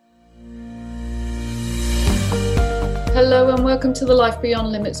Hello and welcome to the Life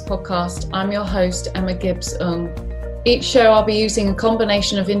Beyond Limits podcast. I'm your host, Emma Gibbs-Ung. Each show I'll be using a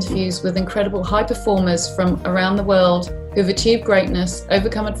combination of interviews with incredible high performers from around the world who've achieved greatness,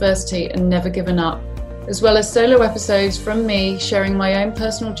 overcome adversity and never given up, as well as solo episodes from me sharing my own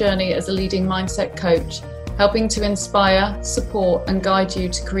personal journey as a leading mindset coach, helping to inspire, support and guide you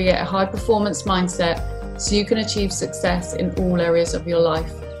to create a high performance mindset so you can achieve success in all areas of your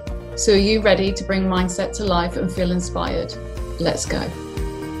life. So are you ready to bring mindset to life and feel inspired? Let's go.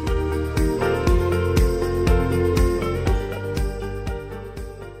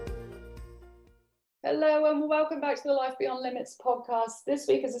 Hello and welcome back to the Life Beyond Limits podcast. This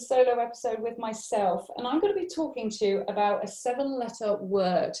week is a solo episode with myself, and I'm going to be talking to you about a 7-letter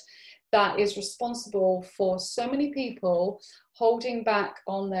word that is responsible for so many people holding back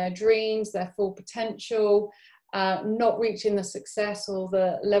on their dreams, their full potential, not reaching the success or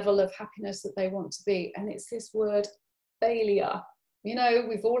the level of happiness that they want to be. And it's this word, failure. You know,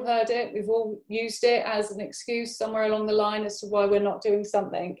 we've all heard it. We've all used it as an excuse somewhere along the line as to why we're not doing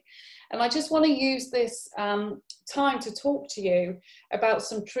something. And I just want to use this time to talk to you about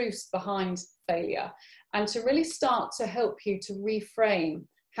some truths behind failure and to really start to help you to reframe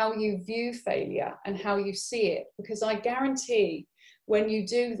how you view failure and how you see it. Because I guarantee when you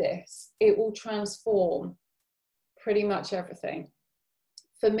do this, it will transform pretty much everything.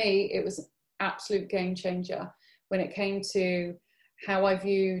 For me, it was an absolute game changer when it came to how I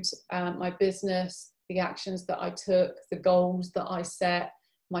viewed my business, the actions that I took, the goals that I set,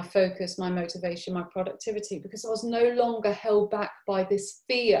 my focus, my motivation, my productivity, because I was no longer held back by this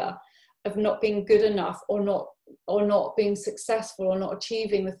fear of not being good enough or not being successful or not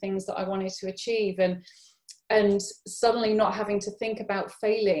achieving the things that I wanted to achieve, and suddenly not having to think about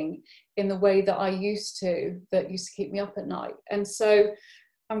failing in the way that I used to, that used to keep me up at night. And so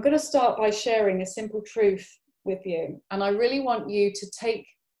I'm going to start by sharing a simple truth with you. And I really want you to take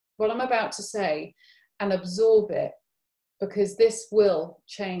what I'm about to say and absorb it, because this will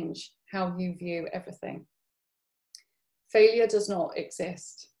change how you view everything. Failure does not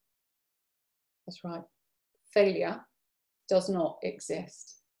exist. That's right. Failure does not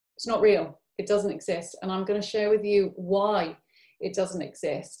exist. It's not real. It doesn't exist. And I'm going to share with you why it doesn't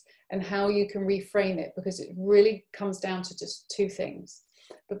exist and how you can reframe it, because it really comes down to just two things.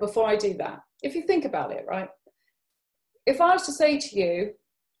 But before I do that, if you think about it, right? If I was to say to you,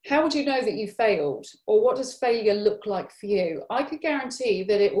 how would you know that you failed? Or what does failure look like for you? I could guarantee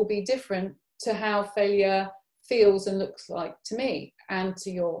that it will be different to how failure feels and looks like to me and to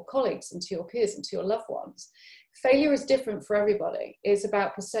your colleagues and to your peers and to your loved ones. Failure is different for everybody. It's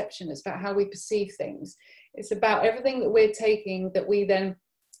about perception. It's about how we perceive things. It's about everything that we're taking that we then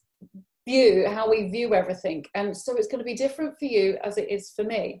view, how we view everything. And so it's going to be different for you as it is for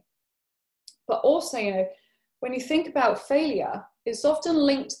me. But also, you know, when you think about failure, it's often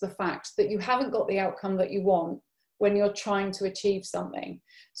linked to the fact that you haven't got the outcome that you want when you're trying to achieve something.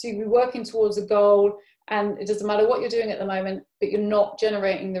 So you'll be working towards a goal, and it doesn't matter what you're doing at the moment, but you're not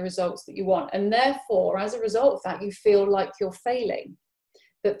generating the results that you want. And therefore, as a result of that, you feel like you're failing,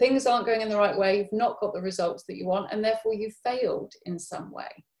 that things aren't going in the right way, you've not got the results that you want, and therefore you failed in some way.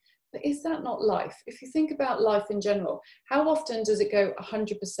 But is that not life? If you think about life in general, how often does it go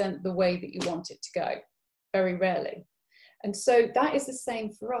 100% the way that you want it to go? Very rarely. And so that is the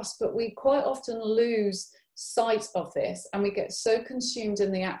same for us, but we quite often lose sight of this, and we get so consumed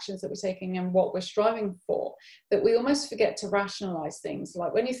in the actions that we're taking and what we're striving for that we almost forget to rationalize things.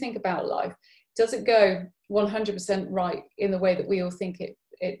 Like when you think about life, does it go 100% right in the way that we all think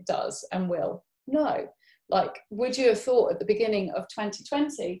it does and will? No. Like, would you have thought at the beginning of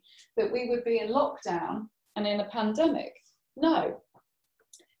 2020 that we would be in lockdown and in a pandemic? No,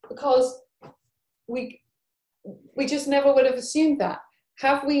 because we just never would have assumed that.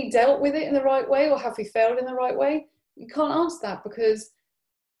 Have we dealt with it in the right way, or have we failed in the right way? You can't answer that, because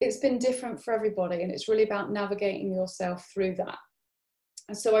it's been different for everybody, and it's really about navigating yourself through that.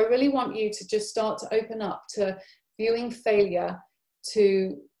 And so I really want you to just start to open up to viewing failure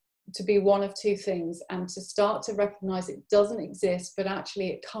to be one of two things, and to start to recognize it doesn't exist, but actually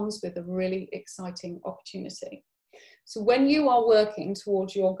it comes with a really exciting opportunity. So when you are working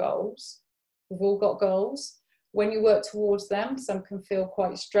towards your goals, we've all got goals. When you work towards them, some can feel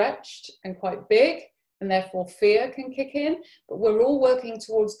quite stretched and quite big, and therefore fear can kick in. But we're all working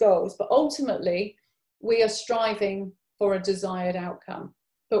towards goals. But ultimately, we are striving for a desired outcome.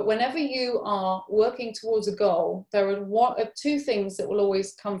 But whenever you are working towards a goal, there are two things that will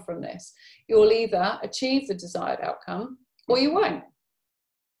always come from this. You'll either achieve the desired outcome, or you won't.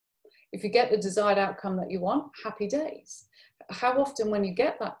 If you get the desired outcome that you want, happy days. how often when you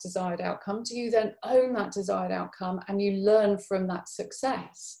get that desired outcome, do you then own that desired outcome and you learn from that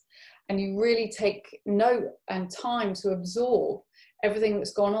success? And you really take note and time to absorb everything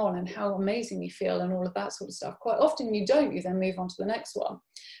that's gone on and how amazing you feel and all of that sort of stuff. Quite often you don't, you then move on to the next one.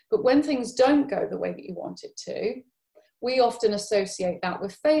 But when things don't go the way that you want it to, we often associate that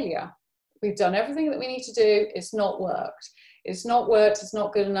with failure. We've done everything that we need to do, it's not worked. It's not worked, it's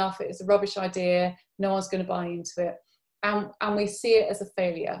not good enough, it's a rubbish idea, no one's going to buy into it. And we see it as a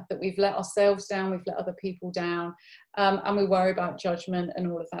failure, that we've let ourselves down, we've let other people down, and we worry about judgment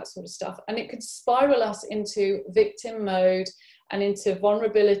and all of that sort of stuff. And it could spiral us into victim mode and into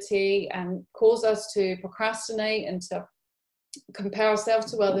vulnerability and cause us to procrastinate and to compare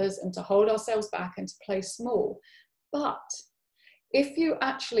ourselves to others and to hold ourselves back and to play small. But if you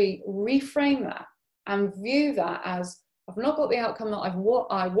actually reframe that and view that as, I've not got the outcome that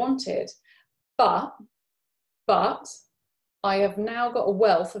I wanted, but I have now got a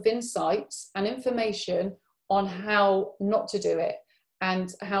wealth of insights and information on how not to do it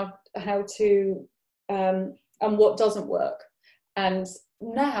and how to and what doesn't work. And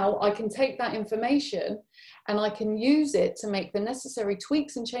now I can take that information and I can use it to make the necessary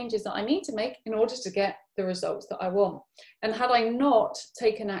tweaks and changes that I need to make in order to get the results that I want. And had I not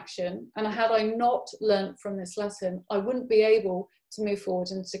taken action and had I not learned from this lesson, I wouldn't be able to move forward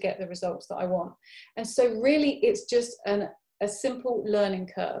and to get the results that I want. And so really it's just a simple learning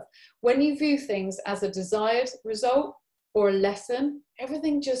curve. When you view things as a desired result or a lesson,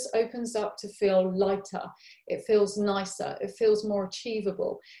 everything just opens up to feel lighter. It feels nicer. It feels more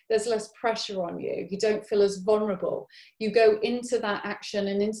achievable. There's less pressure on you. You don't feel as vulnerable. You go into that action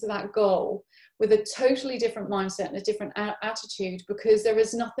and into that goal with a totally different mindset and a different attitude, because there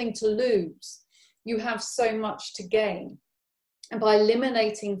is nothing to lose. You have so much to gain. And by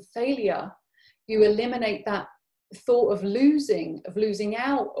eliminating failure, you eliminate that thought of losing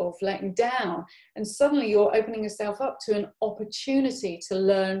out, of letting down, and suddenly you're opening yourself up to an opportunity to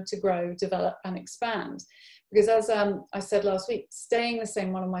learn, to grow, develop and expand. Because as I said last week, staying the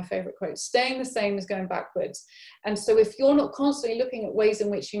same, one of my favorite quotes, staying the same is going backwards. And so if you're not constantly looking at ways in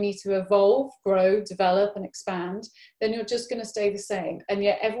which you need to evolve, grow, develop and expand, then you're just going to stay the same. And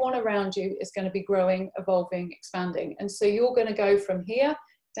yet everyone around you is going to be growing, evolving, expanding. And so you're going to go from here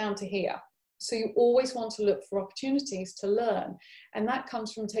down to here. So you always want to look for opportunities to learn. And that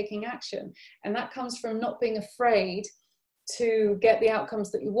comes from taking action. And that comes from not being afraid to get the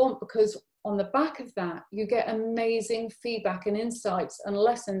outcomes that you want, because on the back of that, you get amazing feedback and insights and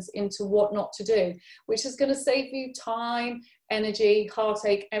lessons into what not to do, which is going to save you time, energy,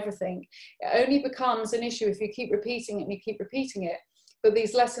 heartache, everything. It only becomes an issue if you keep repeating it and you keep repeating it. But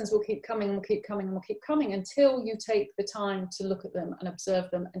these lessons will keep coming and will keep coming and will keep coming until you take the time to look at them and observe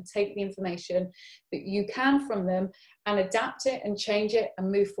them and take the information that you can from them and adapt it and change it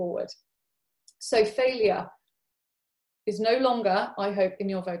and move forward. So failure is no longer, I hope, in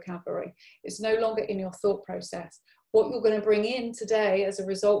your vocabulary. It's no longer in your thought process. What you're going to bring in today as a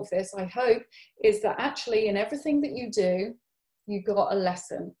result of this, I hope, is that actually in everything that you do, you got a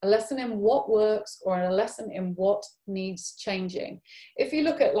lesson in what works or a lesson in what needs changing. If you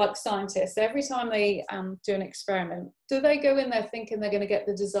look at like scientists, every time they do an experiment, do they go in there thinking they're going to get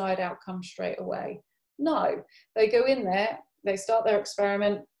the desired outcome straight away? No, they go in there, they start their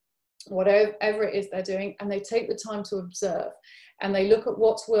experiment, whatever it is they're doing, and they take the time to observe and they look at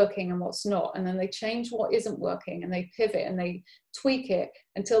what's working and what's not, and then they change what isn't working and they pivot and they tweak it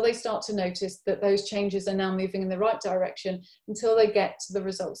until they start to notice that those changes are now moving in the right direction until they get to the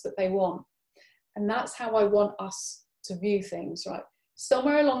results that they want. And that's how I want us to view things, right?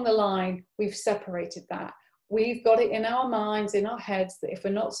 Somewhere along the line, we've separated that. We've got it in our minds, in our heads, that if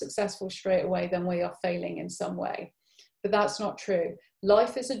we're not successful straight away, then we are failing in some way. But that's not true.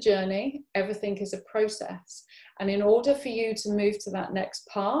 Life is a journey. Everything is a process. And in order for you to move to that next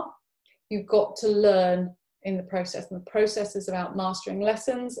part, you've got to learn in the process. And the process is about mastering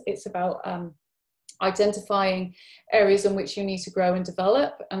lessons. It's about identifying areas in which you need to grow and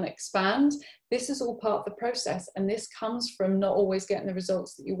develop and expand. This is all part of the process. And this comes from not always getting the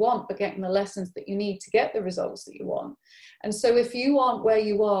results that you want, but getting the lessons that you need to get the results that you want. And so if you aren't where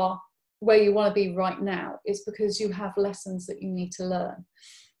you are, where you want to be right now, it's because you have lessons that you need to learn.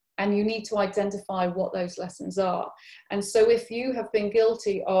 And you need to identify what those lessons are. And so if you have been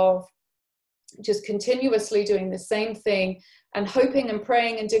guilty of just continuously doing the same thing and hoping and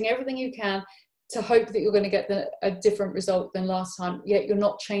praying and doing everything you can to hope that you're going to get a different result than last time, yet you're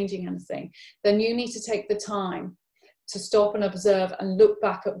not changing anything, then you need to take the time to stop and observe and look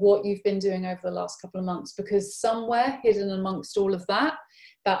back at what you've been doing over the last couple of months, because somewhere hidden amongst all of that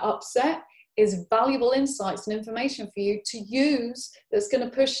upset is valuable insights and information for you to use, that's going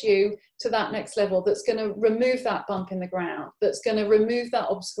to push you to that next level, that's going to remove that bump in the ground, that's going to remove that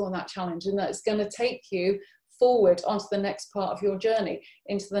obstacle and that challenge, and that's going to take you forward onto the next part of your journey,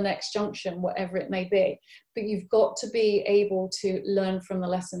 into the next junction, whatever it may be. But you've got to be able to learn from the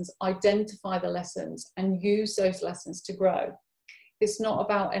lessons, identify the lessons, and use those lessons to grow. It's not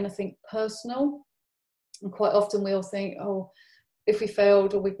about anything personal. And quite often we'll think, oh, if we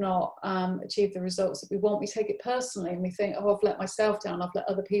failed or we've not achieved the results that we want, we take it personally and we think, oh, I've let myself down, I've let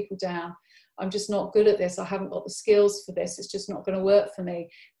other people down, I'm just not good at this, I haven't got the skills for this, it's just not going to work for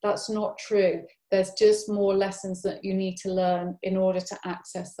me. That's not true. There's just more lessons that you need to learn in order to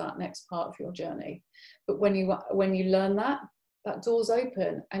access that next part of your journey. But when you learn that, that door's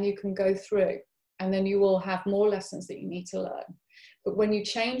open and you can go through, and then you will have more lessons that you need to learn. But when you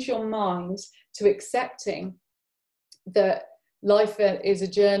change your mind to accepting that life is a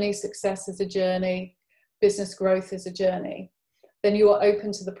journey, success is a journey, business growth is a journey, then you are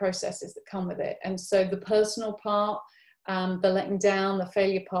open to the processes that come with it. And so the personal part, the letting down, the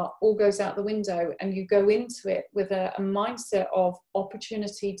failure part, all goes out the window, and you go into it with a mindset of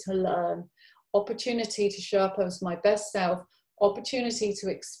opportunity to learn, opportunity to show up as my best self, opportunity to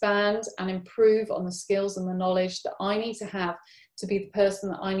expand and improve on the skills and the knowledge that I need to have to be the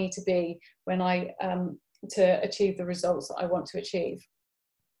person that I need to be when to achieve the results that I want to achieve.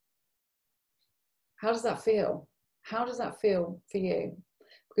 How does that feel? How does that feel for you?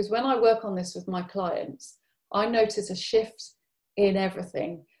 Because when I work on this with my clients, I notice a shift in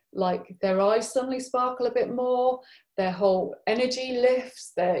everything. Like their eyes suddenly sparkle a bit more, their whole energy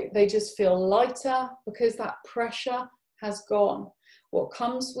lifts, they just feel lighter because that pressure has gone. What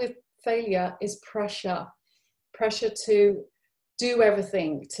comes with failure is pressure to do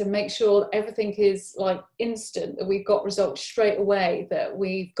everything, to make sure everything is like instant, that we've got results straight away, that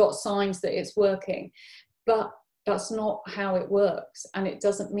we've got signs that it's working. But that's not how it works. And it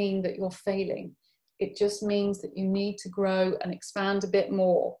doesn't mean that you're failing. It just means that you need to grow and expand a bit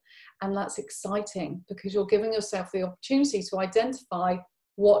more. And that's exciting because you're giving yourself the opportunity to identify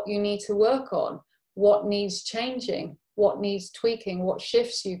what you need to work on, what needs changing, what needs tweaking, what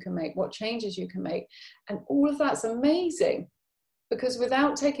shifts you can make, what changes you can make. And all of that's amazing, because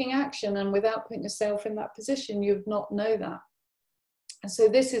without taking action and without putting yourself in that position, you'd not know that. And so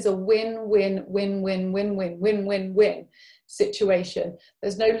this is a win-win-win-win-win-win-win-win situation.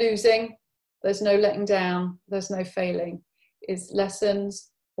 There's no losing, there's no letting down, there's no failing. It's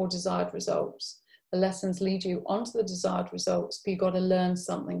lessons or desired results. The lessons lead you onto the desired results, but you've got to learn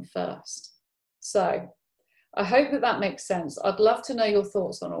something first. So I hope that makes sense. I'd love to know your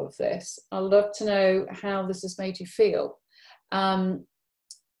thoughts on all of this. I'd love to know how this has made you feel, and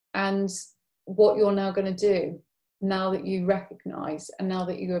what you're now going to do now that you recognize and now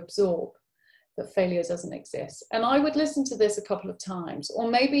that you absorb that failure doesn't exist. And I would listen to this a couple of times, or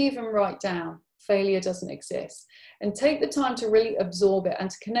maybe even write down failure doesn't exist, and take the time to really absorb it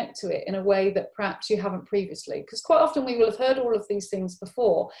and to connect to it in a way that perhaps you haven't previously. Because quite often we will have heard all of these things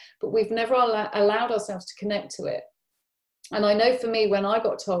before, but we've never allowed ourselves to connect to it. And I know for me, when I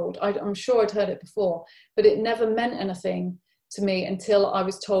got told, I'm sure I'd heard it before, but it never meant anything to me until I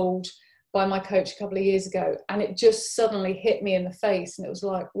was told by my coach a couple of years ago, and it just suddenly hit me in the face, and it was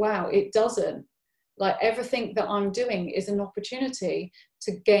like, wow, it doesn't. Like, everything that I'm doing is an opportunity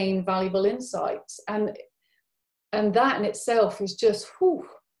to gain valuable insights, and that in itself is just,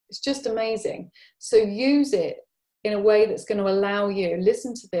 it's just amazing. So use it in a way that's going to allow you,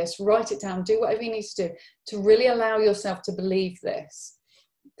 listen to this, write it down, do whatever you need to do to really allow yourself to believe this,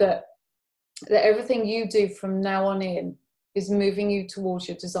 that everything you do from now on in is moving you towards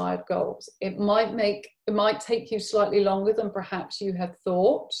your desired goals. It might take you slightly longer than perhaps you had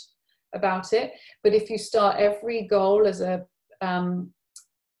thought about it, but if you start every goal as a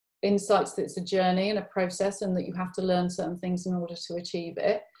insights that it's a journey and a process, and that you have to learn certain things in order to achieve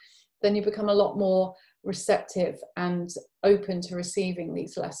it, then you become a lot more receptive and open to receiving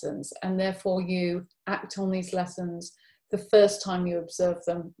these lessons, and therefore you act on these lessons the first time you observe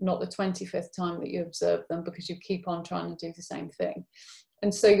them, not the 25th time that you observe them, because you keep on trying to do the same thing.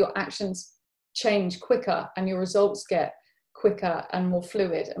 And so your actions change quicker, and your results get quicker and more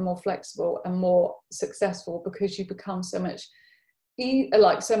fluid and more flexible and more successful, because you become so much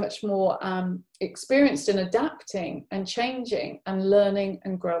more experienced in adapting and changing and learning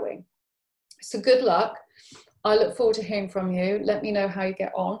and growing. So good luck. I look forward to hearing from you. Let me know how you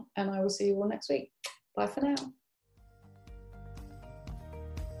get on, and I will see you all next week. Bye for now.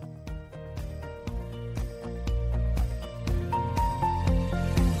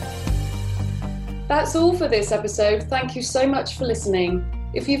 That's all for this episode. Thank you so much for listening.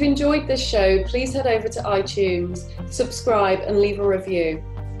 If you've enjoyed this show, please head over to iTunes, subscribe and leave a review.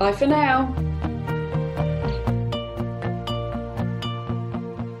 Bye for now.